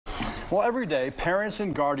Well, every day, parents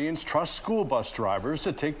and guardians trust school bus drivers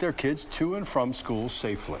to take their kids to and from school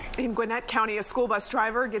safely. In Gwinnett County, a school bus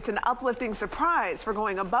driver gets an uplifting surprise for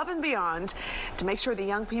going above and beyond to make sure the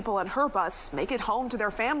young people on her bus make it home to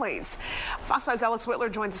their families. Fox 5's Alex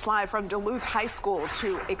Whitler joins us live from Duluth High School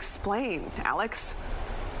to explain. Alex?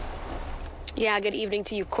 Yeah, good evening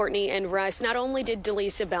to you, Courtney and Russ. Not only did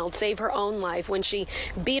Delisa Belt save her own life when she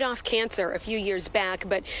beat off cancer a few years back,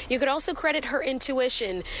 but you could also credit her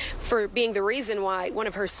intuition for being the reason why one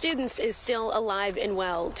of her students is still alive and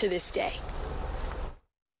well to this day.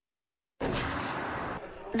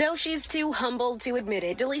 Though she's too humbled to admit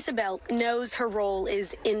it, Delisa Belt knows her role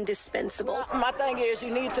is indispensable. My thing is, you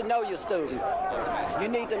need to know your students. You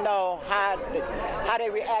need to know how they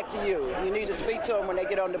react to you. You need to speak to them when they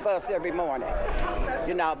get on the bus every morning.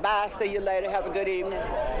 You know, bye, see you later, have a good evening.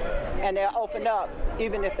 And they'll open up.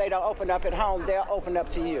 Even if they don't open up at home, they'll open up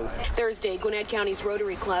to you. Thursday, Gwinnett County's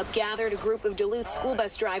Rotary Club gathered a group of Duluth school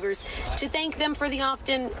bus drivers to thank them for the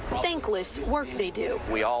often thankless work they do.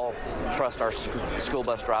 We all trust our school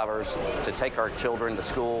bus drivers to take our children to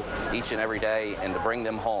school each and every day and to bring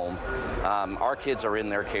them home. Our kids are in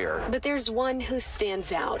their care. But there's one who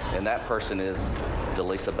stands out. And that person is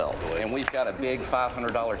Delisa Belt. And we've got a big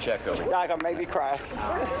 $500 check over. Y'all gonna make me cry.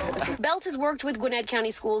 Belt has worked with Gwinnett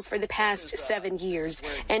County schools for the past 7 years,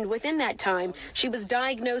 and within that time, she was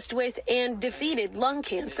diagnosed with and defeated lung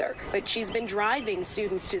cancer. But she's been driving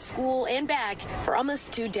students to school and back for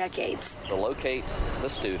almost 2 decades. To locate the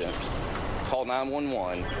student, call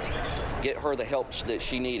 911, get her the help that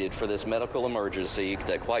she needed for this medical emergency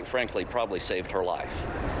that, quite frankly, probably saved her life.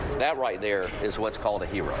 That right there is what's called a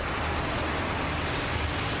hero.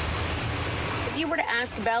 If you were to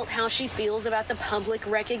ask Belt how she feels about the public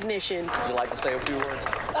recognition, would you like to say a few words?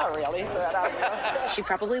 Not really, but I will. She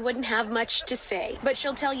probably wouldn't have much to say. But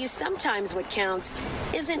she'll tell you sometimes what counts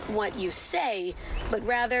isn't what you say, but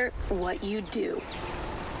rather what you do.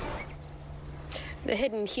 The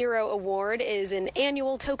Hidden Hero Award is an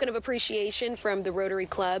annual token of appreciation from the Rotary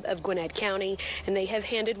Club of Gwinnett County, and they have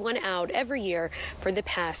handed one out every year for the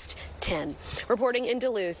past 10. Reporting in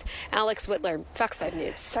Duluth, Alex Whitler, Fox 5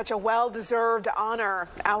 News. Such a well-deserved honor.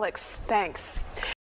 Alex, thanks.